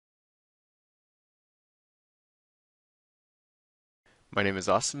My name is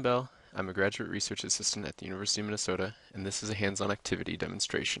Austin Bell. I'm a graduate research assistant at the University of Minnesota, and this is a hands-on activity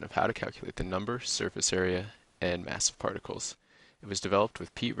demonstration of how to calculate the number, surface area, and mass of particles. It was developed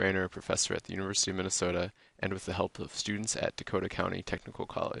with Pete Rayner, a professor at the University of Minnesota, and with the help of students at Dakota County Technical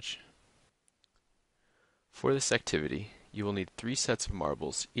College. For this activity, you will need 3 sets of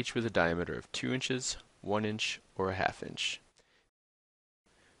marbles, each with a diameter of 2 inches, 1 inch, or a half inch.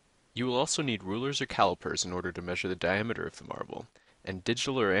 You will also need rulers or calipers in order to measure the diameter of the marble, and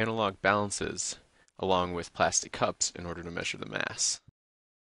digital or analog balances, along with plastic cups in order to measure the mass.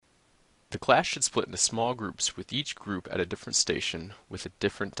 The class should split into small groups, with each group at a different station with a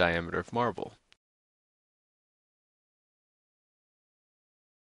different diameter of marble.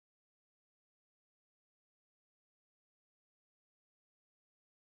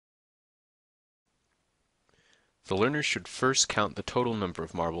 The learners should first count the total number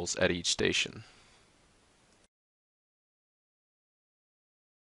of marbles at each station.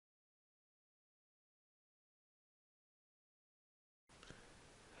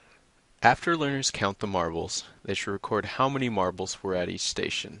 After learners count the marbles, they should record how many marbles were at each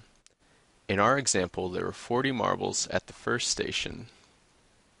station. In our example, there were 40 marbles at the first station,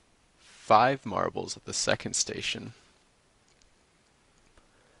 5 marbles at the second station,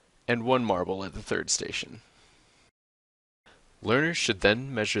 and 1 marble at the third station. Learners should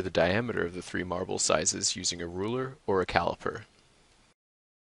then measure the diameter of the 3 marble sizes using a ruler or a caliper.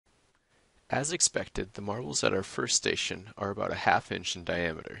 As expected, the marbles at our first station are about a half inch in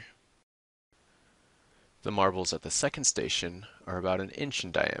diameter. The marbles at the second station are about an inch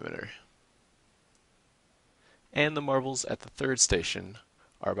in diameter. And the marbles at the third station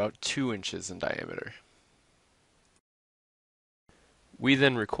are about 2 inches in diameter. We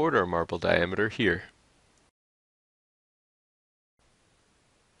then record our marble diameter here.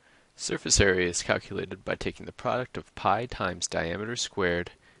 Surface area is calculated by taking the product of pi times diameter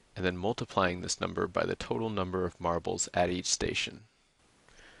squared and then multiplying this number by the total number of marbles at each station.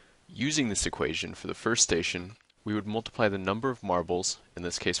 Using this equation for the first station, we would multiply the number of marbles, in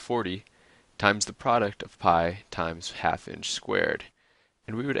this case 40, times the product of pi times half inch squared,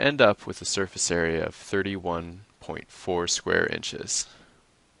 and we would end up with a surface area of 31.4 square inches.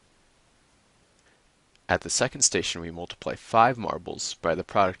 At the second station, we multiply 5 marbles by the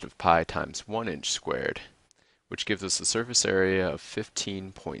product of pi times 1 inch squared, which gives us a surface area of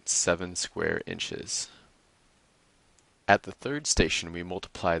 15.7 square inches. At the third station, we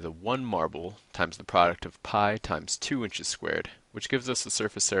multiply the 1 marble times the product of pi times 2 inches squared, which gives us a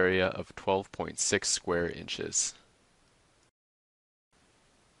surface area of 12.6 square inches.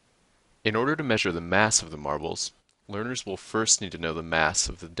 In order to measure the mass of the marbles, learners will first need to know the mass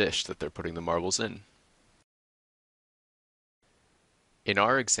of the dish that they're putting the marbles in. In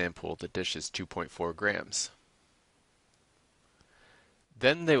our example, the dish is 2.4 grams.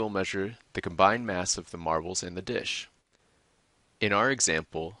 Then they will measure the combined mass of the marbles in the dish. In our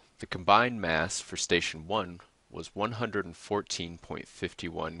example, the combined mass for station 1 was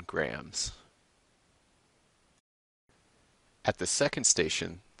 114.51 grams. At the second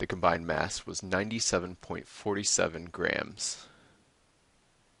station, the combined mass was 97.47 grams.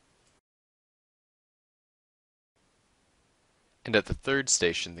 And at the third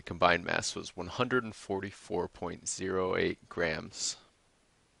station, the combined mass was 144.08 grams.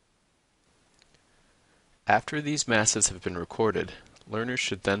 After these masses have been recorded, learners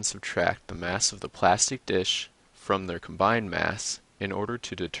should then subtract the mass of the plastic dish from their combined mass in order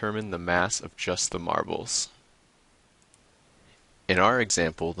to determine the mass of just the marbles. In our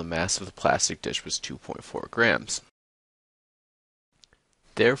example, the mass of the plastic dish was 2.4 grams.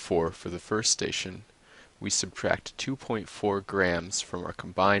 Therefore, for the first station, we subtract 2.4 grams from our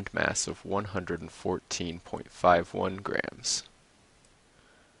combined mass of 114.51 grams.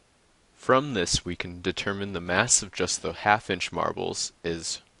 From this, we can determine the mass of just the half-inch marbles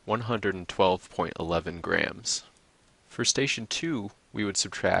is 112.11 grams. For station 2, we would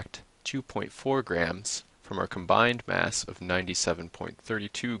subtract 2.4 grams from our combined mass of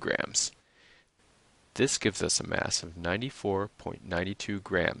 97.32 grams. This gives us a mass of 94.92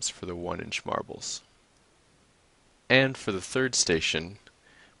 grams for the 1-inch marbles. And for the third station,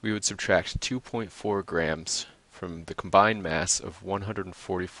 we would subtract 2.4 grams from the combined mass of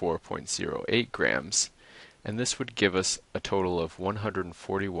 144.08 grams, and this would give us a total of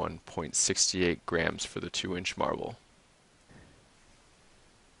 141.68 grams for the 2-inch marble.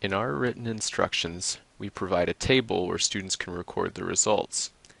 In our written instructions, we provide a table where students can record the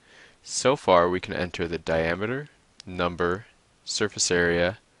results. So far, we can enter the diameter, number, surface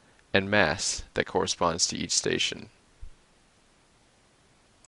area, and mass that corresponds to each station.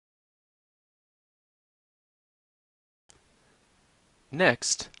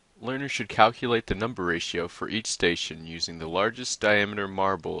 Next, learners should calculate the number ratio for each station using the largest diameter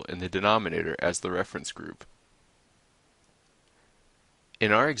marble in the denominator as the reference group.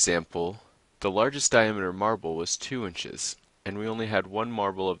 In our example, the largest diameter marble was 2 inches, and we only had one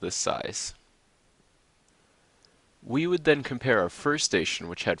marble of this size. We would then compare our first station,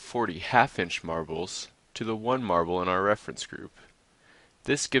 which had 40 half-inch marbles, to the one marble in our reference group.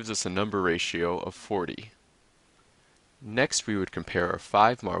 This gives us a number ratio of 40. Next, we would compare our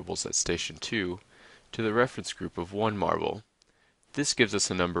 5 marbles at station 2 to the reference group of 1 marble. This gives us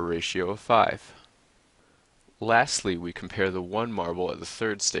a number ratio of 5. Lastly, we compare the 1 marble at the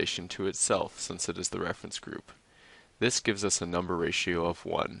third station to itself, since it is the reference group. This gives us a number ratio of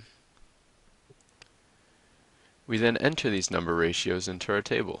 1. We then enter these number ratios into our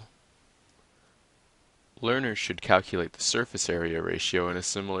table. Learners should calculate the surface area ratio in a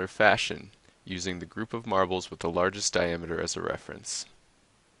similar fashion, using the group of marbles with the largest diameter as a reference.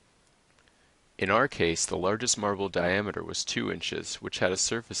 In our case, the largest marble diameter was 2 inches, which had a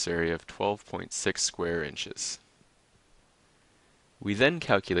surface area of 12.6 square inches. We then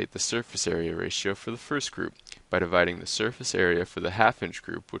calculate the surface area ratio for the first group by dividing the surface area for the half-inch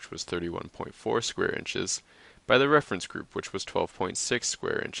group, which was 31.4 square inches, by the reference group, which was 12.6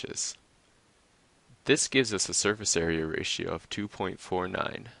 square inches. This gives us a surface area ratio of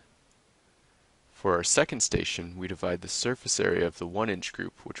 2.49. For our second station, we divide the surface area of the 1-inch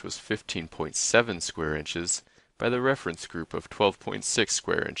group, which was 15.7 square inches, by the reference group of 12.6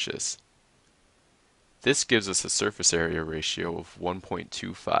 square inches. This gives us a surface area ratio of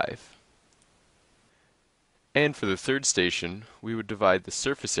 1.25. And for the third station, we would divide the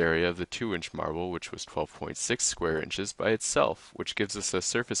surface area of the 2-inch marble, which was 12.6 square inches, by itself, which gives us a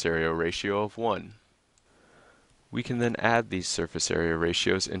surface area ratio of 1. We can then add these surface area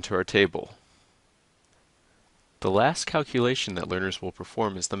ratios into our table. The last calculation that learners will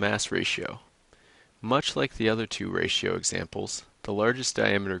perform is the mass ratio. Much like the other two ratio examples, the largest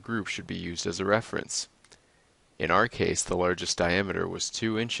diameter group should be used as a reference. In our case, the largest diameter was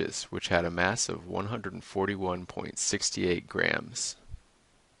 2 inches, which had a mass of 141.68 grams.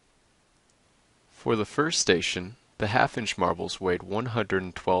 For the first station, the half-inch marbles weighed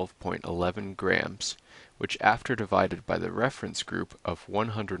 112.11 grams, which after divided by the reference group of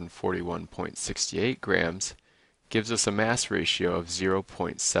 141.68 grams, gives us a mass ratio of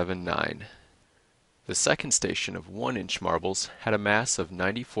 0.79. The second station of 1-inch marbles had a mass of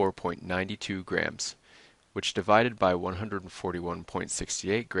 94.92 grams, which divided by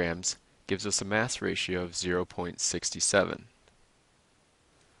 141.68 grams gives us a mass ratio of 0.67.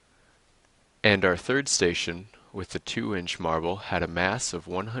 And our third station, with the 2-inch marble, had a mass of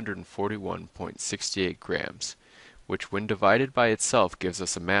 141.68 grams, which when divided by itself gives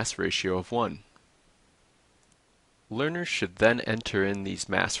us a mass ratio of 1. Learners should then enter in these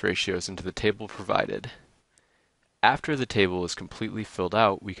mass ratios into the table provided. After the table is completely filled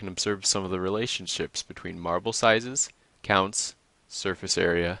out, we can observe some of the relationships between marble sizes, counts, surface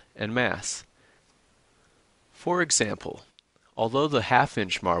area, and mass. For example, although the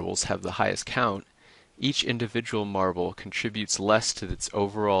half-inch marbles have the highest count, each individual marble contributes less to its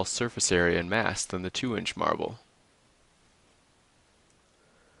overall surface area and mass than the 2-inch marble.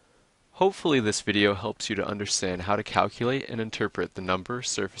 Hopefully this video helps you to understand how to calculate and interpret the number,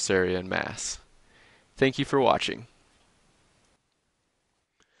 surface area, and mass. Thank you for watching.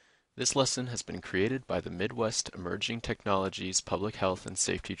 This lesson has been created by the Midwest Emerging Technologies Public Health and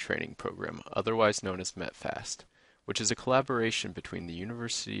Safety Training Program, otherwise known as METPHAST, which is a collaboration between the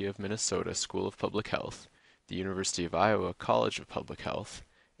University of Minnesota School of Public Health, the University of Iowa College of Public Health,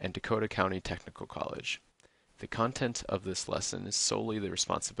 and Dakota County Technical College. The content of this lesson is solely the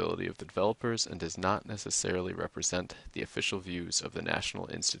responsibility of the developers and does not necessarily represent the official views of the National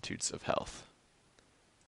Institutes of Health.